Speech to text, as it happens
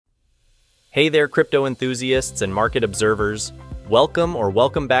Hey there, crypto enthusiasts and market observers.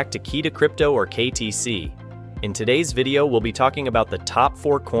 Welcome back to Key to Crypto, or KTC. In today's video, we'll be talking about the top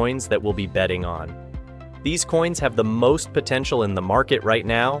 4 coins that we'll be betting on. These coins have the most potential in the market right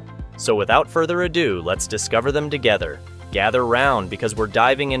now, so without further ado, let's discover them together. Gather round because we're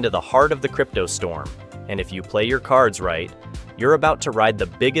diving into the heart of the crypto storm. And if you play your cards right, you're about to ride the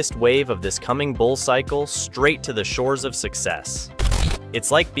biggest wave of this coming bull cycle straight to the shores of success. It's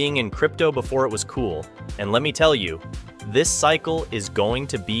like being in crypto before it was cool, and let me tell you, this cycle is going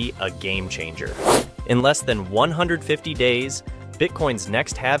to be a game changer. In less than 150 days, Bitcoin's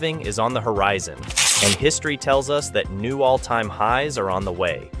next halving is on the horizon, and history tells us that new all-time highs are on the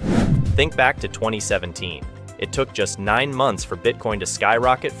way. Think back to 2017. It took just 9 months for Bitcoin to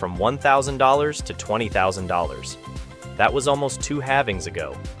skyrocket from $1,000 to $20,000. That was almost 2 halvings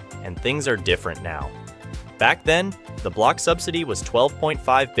ago, and things are different now. Back then, the block subsidy was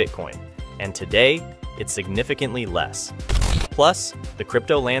 12.5 Bitcoin, and today, it's significantly less. Plus, the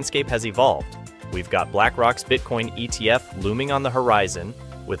crypto landscape has evolved. We've got BlackRock's Bitcoin ETF looming on the horizon,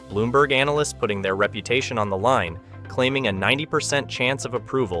 with Bloomberg analysts putting their reputation on the line, claiming a 90% chance of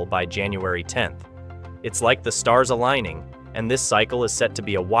approval by January 10th. It's like the stars aligning, and this cycle is set to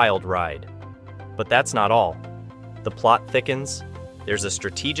be a wild ride. But that's not all. The plot thickens. There's a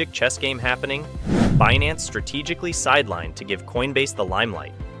strategic chess game happening. Binance strategically sidelined to give Coinbase the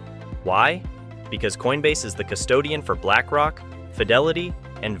limelight. Why? Because Coinbase is the custodian for BlackRock, Fidelity,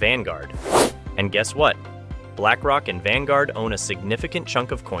 and Vanguard. And guess what? BlackRock and Vanguard own a significant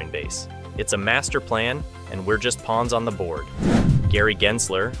chunk of Coinbase. It's a master plan, and we're just pawns on the board. Gary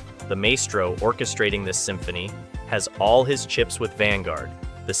Gensler, the maestro orchestrating this symphony, has all his chips with Vanguard,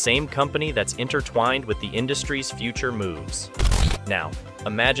 the same company that's intertwined with the industry's future moves. Now,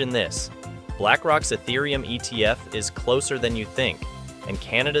 imagine this. BlackRock's Ethereum ETF is closer than you think, and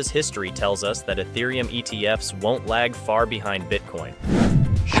Canada's history tells us that Ethereum ETFs won't lag far behind Bitcoin.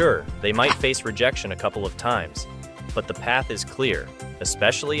 Sure, they might face rejection a couple of times, but the path is clear,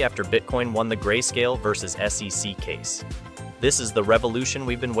 especially after Bitcoin won the Grayscale versus SEC case. This is the revolution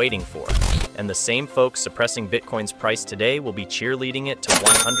we've been waiting for, and the same folks suppressing Bitcoin's price today will be cheerleading it to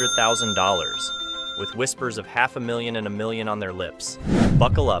 $100,000, with whispers of $500,000 and $1 million on their lips.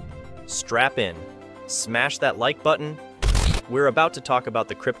 Buckle up, strap in, smash that like button. We're about to talk about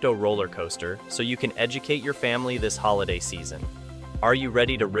the crypto roller coaster so you can educate your family this holiday season. Are you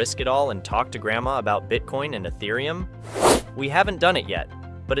ready to risk it all and talk to Grandma about Bitcoin and Ethereum? We haven't done it yet,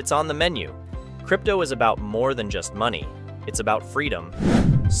 but it's on the menu. Crypto is about more than just money. It's about freedom.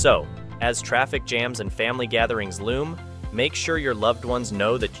 So, as traffic jams and family gatherings loom, make sure your loved ones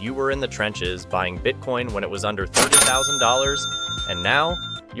know that you were in the trenches buying Bitcoin when it was under $30,000, and now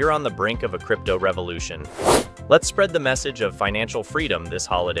you're on the brink of a crypto revolution. Let's spread the message of financial freedom this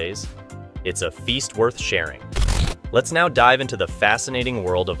holidays. It's a feast worth sharing. Let's now dive into the fascinating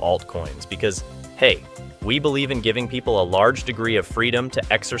world of altcoins because, hey, we believe in giving people a large degree of freedom to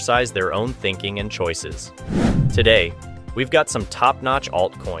exercise their own thinking and choices. Today, we've got some top-notch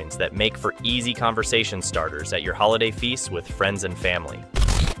altcoins that make for easy conversation starters at your holiday feasts with friends and family.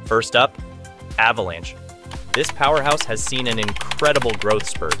 First up, Avalanche. This powerhouse has seen an incredible growth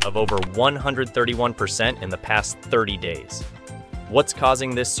spurt of over 131% in the past 30 days. What's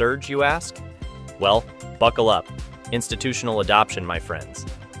causing this surge, you ask? Well, buckle up. Institutional adoption, my friends.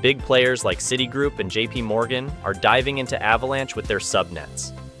 Big players like Citigroup and JP Morgan are diving into Avalanche with their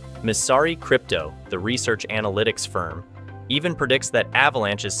subnets. Messari Crypto, the research analytics firm, even predicts that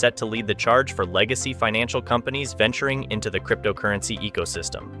Avalanche is set to lead the charge for legacy financial companies venturing into the cryptocurrency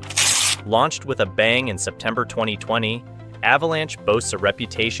ecosystem. Launched with a bang in September 2020, Avalanche boasts a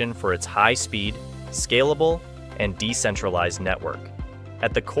reputation for its high-speed, scalable, and decentralized network.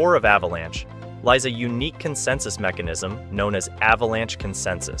 At the core of Avalanche lies a unique consensus mechanism known as Avalanche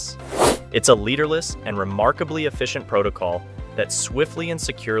Consensus. It's a leaderless and remarkably efficient protocol that swiftly and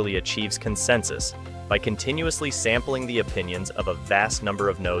securely achieves consensus by continuously sampling the opinions of a vast number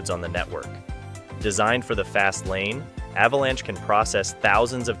of nodes on the network. Designed for the fast lane, Avalanche can process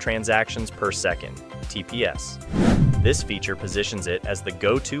thousands of transactions per second, TPS. This feature positions it as the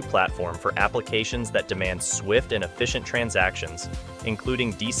go-to platform for applications that demand swift and efficient transactions,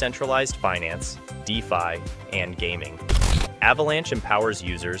 including decentralized finance, DeFi, and gaming. Avalanche empowers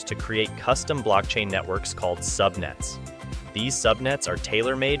users to create custom blockchain networks called subnets. These subnets are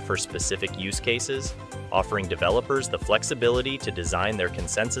tailor-made for specific use cases, offering developers the flexibility to design their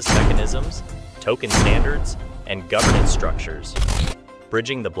consensus mechanisms, token standards, and governance structures.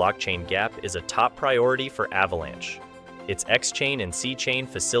 Bridging the blockchain gap is a top priority for Avalanche. Its X-Chain and C-Chain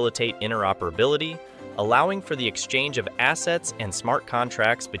facilitate interoperability, allowing for the exchange of assets and smart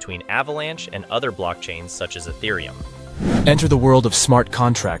contracts between Avalanche and other blockchains such as Ethereum. Enter the world of smart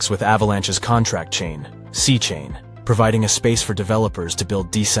contracts with Avalanche's contract chain, C-Chain, providing a space for developers to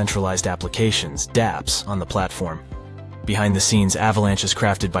build decentralized applications, dApps, on the platform. Behind the scenes, Avalanche is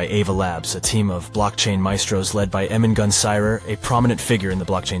crafted by Ava Labs, a team of blockchain maestros led by Emin Gunsirer, a prominent figure in the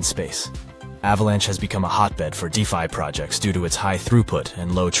blockchain space. Avalanche has become a hotbed for DeFi projects due to its high throughput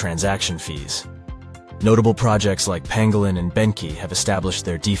and low transaction fees. Notable projects like Pangolin and Benki have established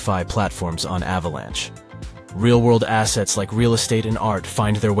their DeFi platforms on Avalanche. Real-world assets like real estate and art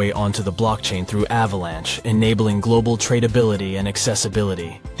find their way onto the blockchain through Avalanche, enabling global tradability and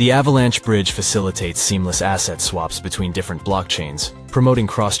accessibility. The Avalanche Bridge facilitates seamless asset swaps between different blockchains, promoting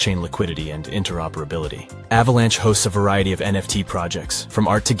cross-chain liquidity and interoperability. Avalanche hosts a variety of NFT projects, from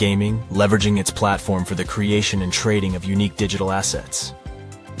art to gaming, leveraging its platform for the creation and trading of unique digital assets.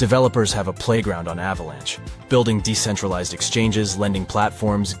 Developers have a playground on Avalanche, building decentralized exchanges, lending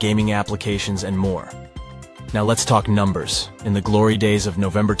platforms, gaming applications, and more. Now let's talk numbers. In the glory days of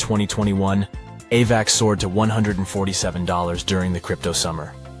November 2021, AVAX soared to $147 during the crypto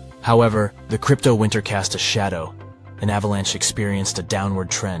summer. However, the crypto winter cast a shadow, and Avalanche experienced a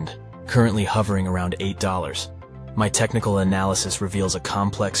downward trend, currently hovering around $8. My technical analysis reveals a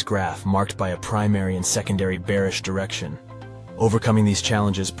complex graph marked by a primary and secondary bearish direction. Overcoming these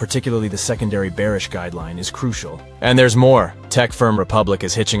challenges, particularly the secondary bearish guideline, is crucial. And there's more. Tech firm Republic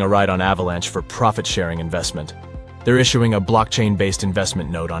is hitching a ride on Avalanche for profit-sharing investment. They're issuing a blockchain-based investment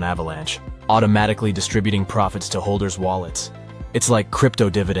note on Avalanche, automatically distributing profits to holders' wallets. It's like crypto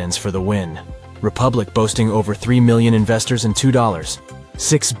dividends for the win. Republic boasting over 3 million investors and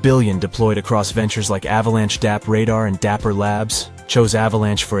 $6 billion deployed across ventures like Avalanche DApp Radar and Dapper Labs, chose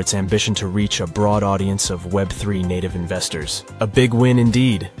Avalanche for its ambition to reach a broad audience of Web3 native investors. A big win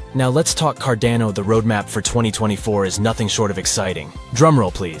indeed. Now let's talk Cardano. The roadmap for 2024 is nothing short of exciting.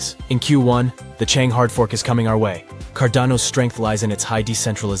 Drumroll please. In Q1, the Chang hard fork is coming our way. Cardano's strength lies in its high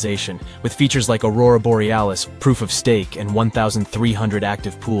decentralization, with features like Aurora Borealis, Proof of Stake, and 1,300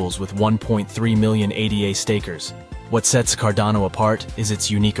 active pools with 1.3 million ADA stakers. What sets Cardano apart is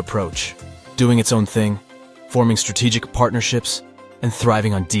its unique approach, doing its own thing, forming strategic partnerships, and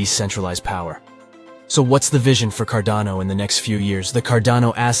thriving on decentralized power. So what's the vision for Cardano in the next few years? The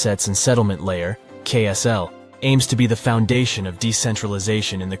Cardano Assets and Settlement Layer, KSL, aims to be the foundation of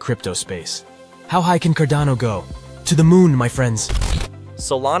decentralization in the crypto space. How high can Cardano go? To the moon, my friends!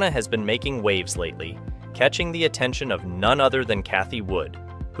 Solana has been making waves lately, catching the attention of none other than Cathie Wood,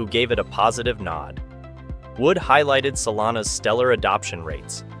 who gave it a positive nod. Wood highlighted Solana's stellar adoption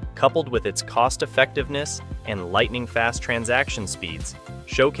rates, coupled with its cost-effectiveness and lightning-fast transaction speeds,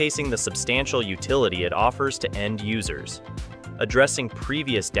 showcasing the substantial utility it offers to end users. Addressing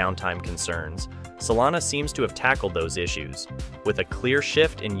previous downtime concerns, Solana seems to have tackled those issues, with a clear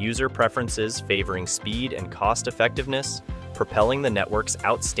shift in user preferences favoring speed and cost-effectiveness, propelling the network's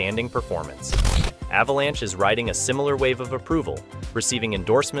outstanding performance. Avalanche is riding a similar wave of approval, receiving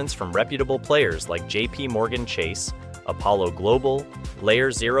endorsements from reputable players like JP Morgan Chase, Apollo Global,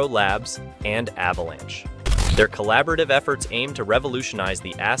 Layer Zero Labs, and Avalanche. Their collaborative efforts aim to revolutionize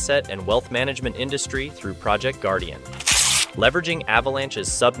the asset and wealth management industry through Project Guardian. Leveraging Avalanche's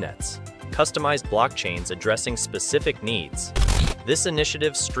subnets, customized blockchains addressing specific needs. This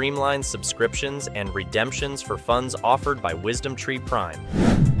initiative streamlines subscriptions and redemptions for funds offered by WisdomTree Prime,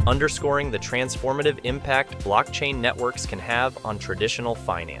 underscoring the transformative impact blockchain networks can have on traditional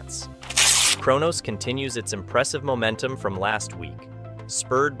finance. Cronos continues its impressive momentum from last week,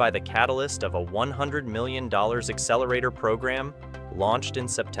 spurred by the catalyst of a $100 million accelerator program launched in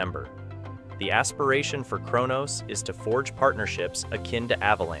September. The aspiration for Cronos is to forge partnerships akin to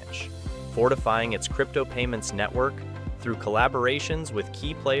Avalanche, fortifying its crypto payments network through collaborations with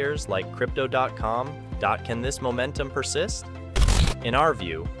key players like Crypto.com. Can this momentum persist? In our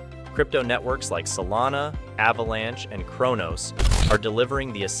view, crypto networks like Solana, Avalanche, and Cronos are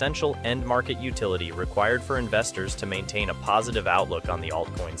delivering the essential end-market utility required for investors to maintain a positive outlook on the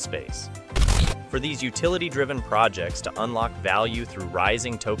altcoin space. For these utility-driven projects to unlock value through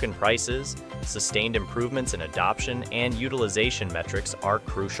rising token prices, sustained improvements in adoption and utilization metrics are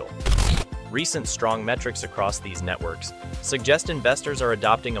crucial. Recent strong metrics across these networks suggest investors are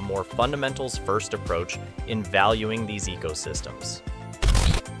adopting a more fundamentals-first approach in valuing these ecosystems.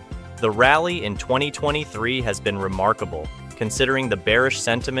 The rally in 2023 has been remarkable, considering the bearish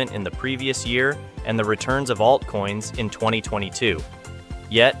sentiment in the previous year and the returns of altcoins in 2022.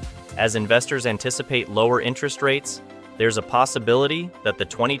 Yet, as investors anticipate lower interest rates, there's a possibility that the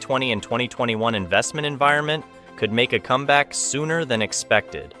 2020 and 2021 investment environment could make a comeback sooner than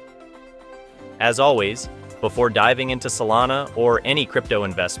expected. As always, before diving into Solana or any crypto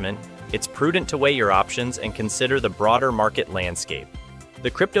investment, it's prudent to weigh your options and consider the broader market landscape. The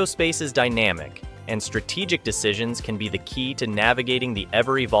crypto space is dynamic, and strategic decisions can be the key to navigating the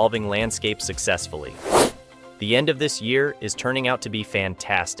ever-evolving landscape successfully. The end of this year is turning out to be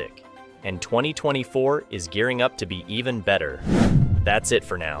fantastic, and 2024 is gearing up to be even better. That's it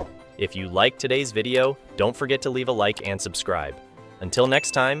for now. If you liked today's video, don't forget to leave a like and subscribe. Until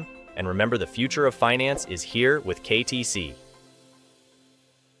next time, and remember, the future of finance is here with KTC.